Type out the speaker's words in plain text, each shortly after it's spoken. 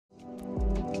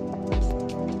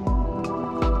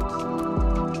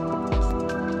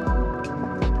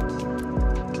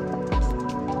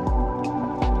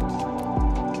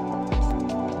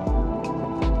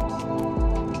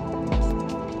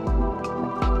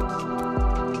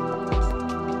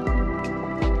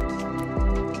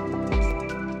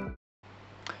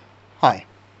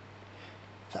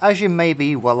as you may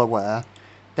be well aware,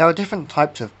 there are different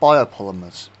types of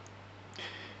biopolymers.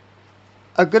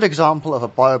 A good example of a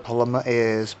biopolymer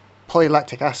is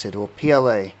polylactic acid, or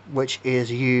PLA, which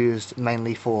is used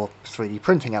mainly for 3D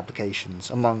printing applications,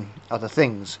 among other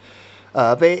things.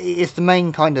 But it's the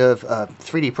main kind of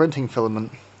 3D printing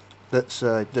filament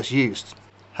that's used.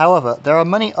 However, there are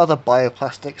many other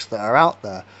bioplastics that are out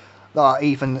there that are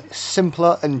even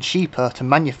simpler and cheaper to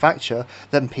manufacture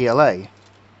than PLA.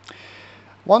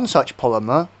 One such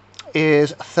polymer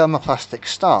is thermoplastic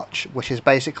starch, which is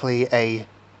basically a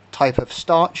type of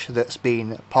starch that's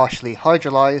been partially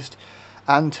hydrolyzed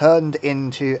and turned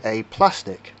into a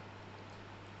plastic.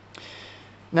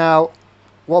 Now,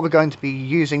 what we're going to be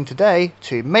using today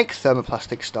to make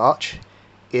thermoplastic starch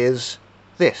is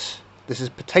this. This is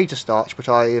potato starch, which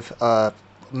I've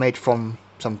made from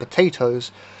some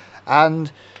potatoes,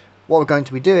 and what we're going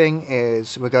to be doing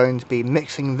is we're going to be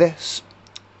mixing this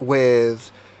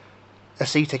with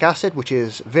acetic acid, which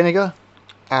is vinegar,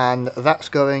 and that's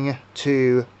going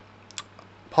to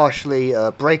partially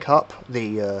break up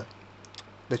the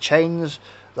chains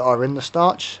that are in the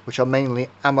starch, which are mainly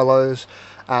amylose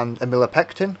and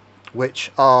amylopectin,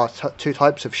 which are two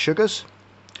types of sugars.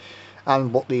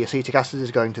 And what the acetic acid is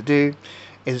going to do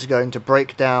is going to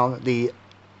break down the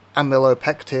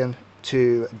amylopectin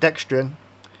to dextrin,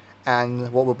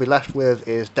 and what we'll be left with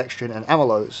is dextrin and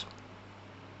amylose,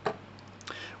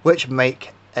 which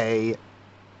make a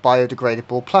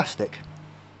biodegradable plastic.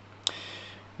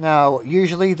 Now,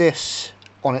 usually this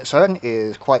on its own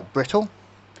is quite brittle,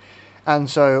 and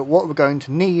so what we're going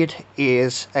to need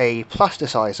is a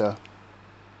plasticizer.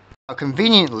 Now,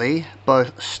 conveniently,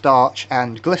 both starch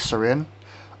and glycerin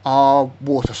are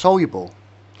water soluble,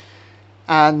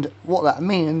 and what that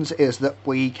means is that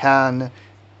we can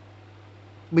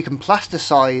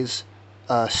plasticize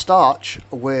starch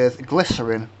with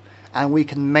glycerin, and we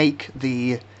can make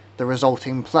the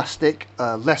resulting plastic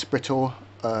less brittle,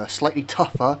 slightly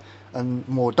tougher and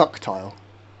more ductile.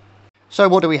 So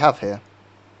what do we have here?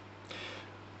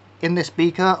 In this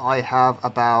beaker I have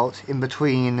about in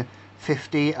between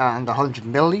 50 and 100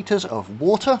 milliliters of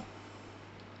water.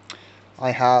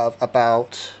 I have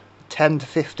about 10 to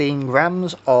 15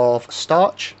 grams of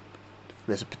starch.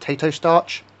 There's a potato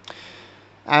starch,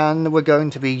 and we're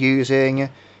going to be using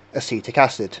acetic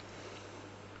acid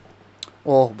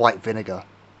or white vinegar.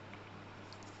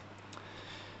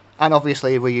 And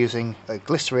obviously we're using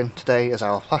glycerin today as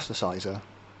our plasticizer.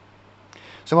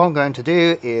 So what I'm going to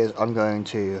do is I'm going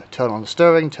to turn on the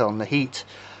stirring, turn on the heat,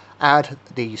 add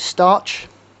the starch,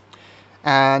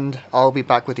 and I'll be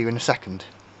back with you in a second.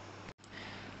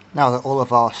 Now that all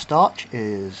of our starch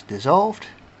is dissolved,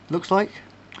 looks like,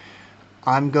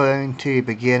 I'm going to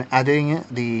begin adding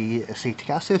the acetic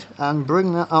acid and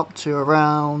bring that up to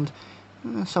around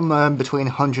somewhere between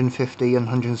 150 and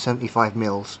 175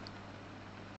 mils.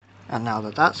 And now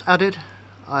that that's added,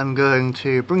 I'm going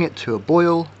to bring it to a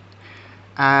boil,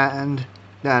 and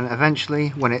then eventually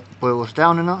when it boils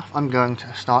down enough I'm going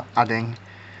to start adding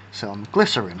some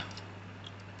glycerin.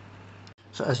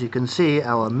 So as you can see,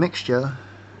 our mixture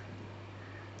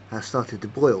has started to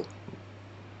boil.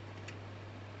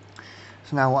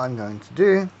 So now what I'm going to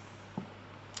do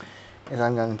is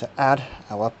I'm going to add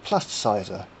our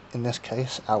plasticizer, in this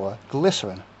case our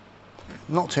glycerin.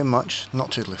 Not too much,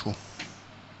 not too little.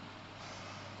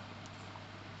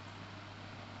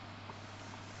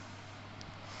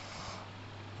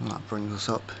 And that brings us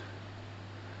up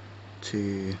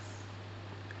to,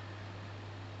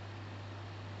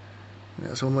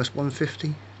 that's almost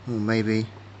 150, or maybe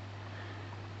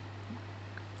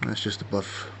that's just above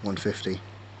 150.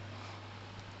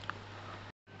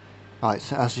 Right,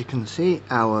 so as you can see,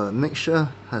 our mixture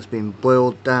has been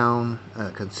boiled down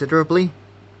considerably.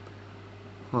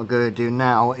 What I'm going to do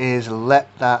now is let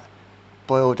that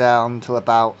boil down to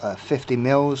about 50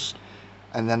 mils,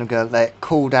 and then I'm going to let it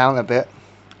cool down a bit,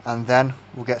 and then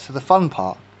we'll get to the fun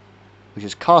part, which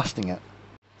is casting it.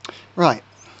 Right,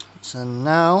 so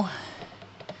now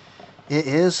it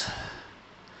is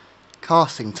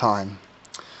casting time.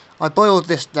 I boiled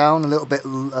this down a little bit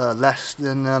less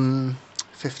than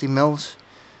 50 mils.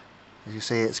 As you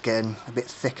see, it's getting a bit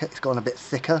thicker, it's gotten a bit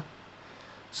thicker.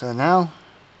 So now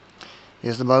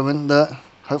is the moment that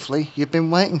hopefully you've been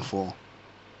waiting for.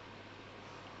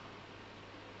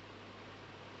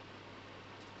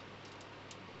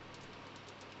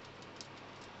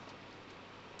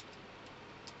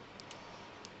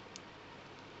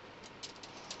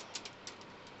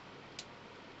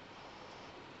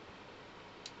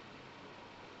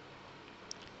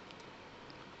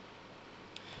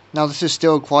 Now this is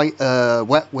still quite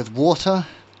wet with water,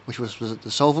 which was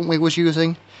the solvent we was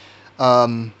using.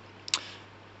 I'm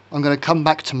going to come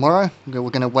back tomorrow. We're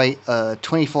going to wait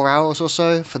 24 hours or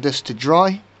so for this to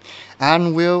dry,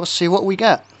 and we'll see what we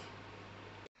get.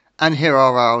 And here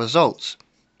are our results.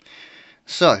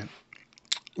 So,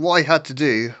 what I had to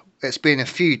do, it's been a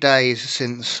few days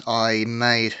since I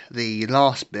made the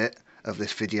last bit of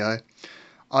this video.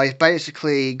 I've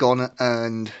basically gone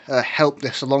and helped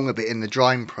this along a bit in the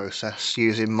drying process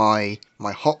using my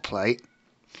hot plate,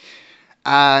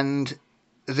 and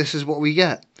this is what we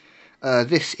get.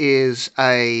 This is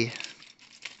a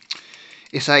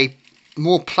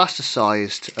more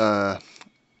plasticized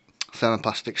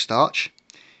thermoplastic starch.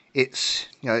 It's,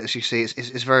 as you see,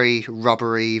 it's very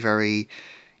rubbery, very,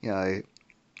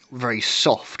 very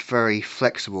soft, very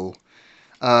flexible.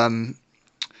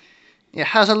 It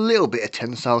has a little bit of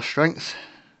tensile strength,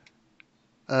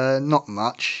 not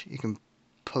much. You can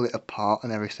pull it apart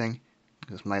and everything.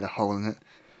 It's made a hole in it.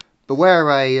 But where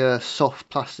a soft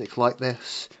plastic like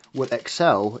this would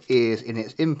excel is in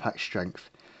its impact strength.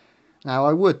 Now,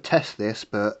 I would test this,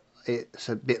 but it's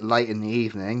a bit late in the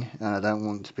evening and I don't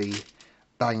want to be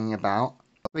banging about.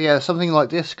 But yeah, something like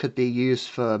this could be used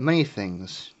for many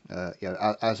things.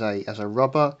 As a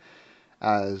rubber,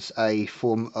 as a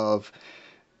form of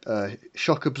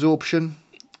shock absorption.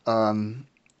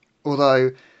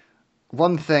 Although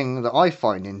one thing that I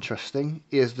find interesting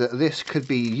is that this could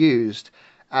be used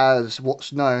as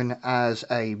what's known as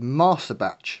a master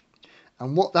batch,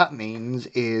 and what that means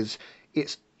is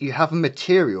you have a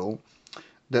material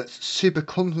that's super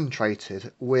concentrated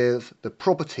with the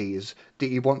properties that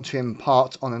you want to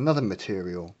impart on another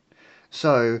material.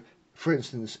 So, for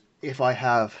instance, if I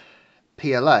have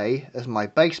PLA as my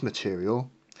base material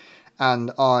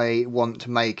and I want to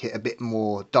make it a bit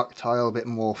more ductile, a bit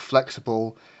more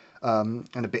flexible, and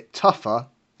a bit tougher,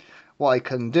 what I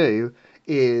can do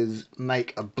is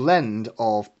make a blend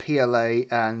of PLA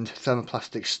and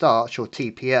thermoplastic starch, or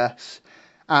TPS,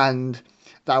 and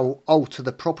that will alter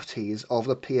the properties of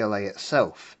the PLA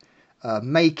itself,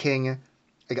 making,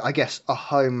 I guess, a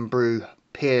homebrew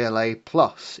PLA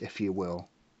plus, if you will.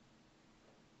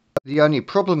 The only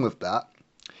problem with that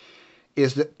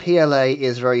is that PLA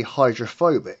is very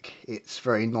hydrophobic, it's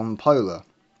very non-polar,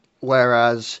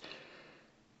 whereas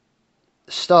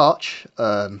starch,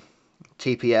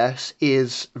 TPS,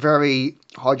 is very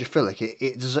hydrophilic.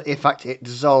 In fact, it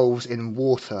dissolves in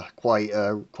water quite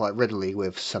readily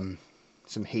with some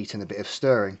heat and a bit of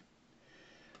stirring.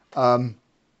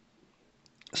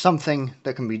 Something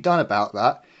that can be done about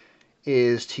that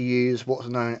is to use what's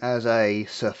known as a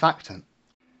surfactant.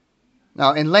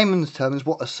 Now, in layman's terms,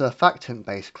 what a surfactant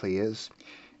basically is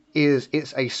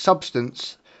it's a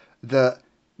substance that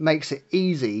makes it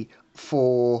easy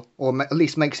for, or at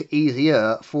least makes it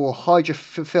easier for,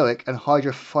 hydrophilic and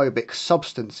hydrophobic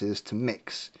substances to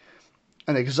mix.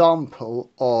 An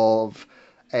example of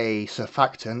a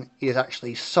surfactant is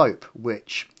actually soap,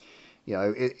 which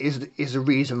is the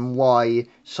reason why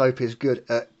soap is good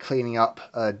at cleaning up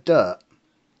dirt.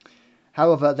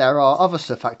 However, there are other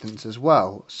surfactants as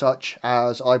well, such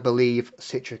as, I believe,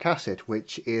 citric acid,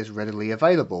 which is readily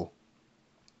available.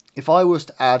 If I was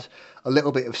to add a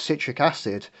little bit of citric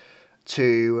acid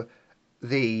to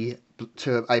a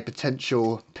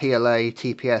potential PLA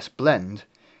TPS blend,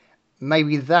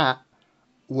 maybe that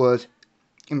would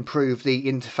improve the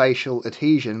interfacial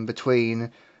adhesion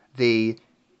between the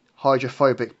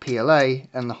hydrophobic PLA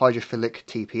and the hydrophilic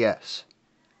TPS.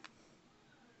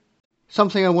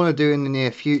 Something I want to do in the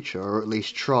near future, or at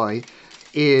least try,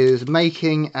 is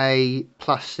making a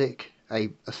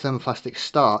thermoplastic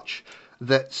starch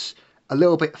that's a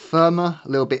little bit firmer, a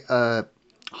little bit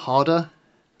harder,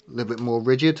 a little bit more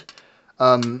rigid.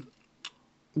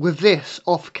 With this,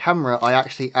 off camera, I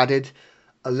actually added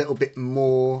a little bit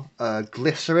more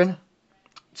glycerin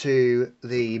to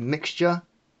the mixture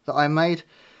that I made,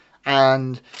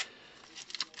 and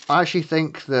I actually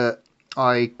think that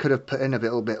I could have put in a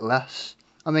little bit less.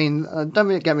 I mean,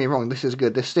 don't get me wrong, this is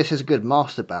good. This is a good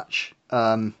master batch.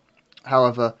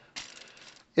 However,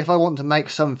 if I want to make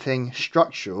something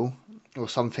structural, or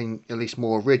something at least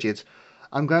more rigid,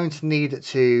 I'm going to need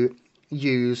to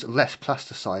use less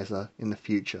plasticizer in the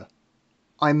future.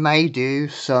 I may do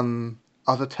some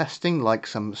other testing, like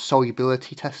some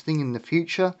solubility testing in the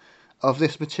future of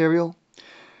this material.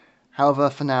 However,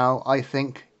 for now, I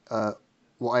think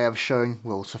what I have shown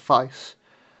will suffice,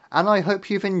 and I hope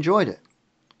you've enjoyed it.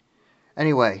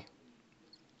 Anyway,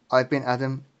 I've been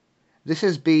Adam. This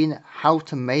has been how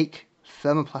to make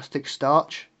thermoplastic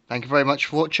starch. Thank you very much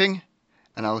for watching,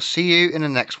 and I'll see you in the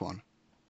next one.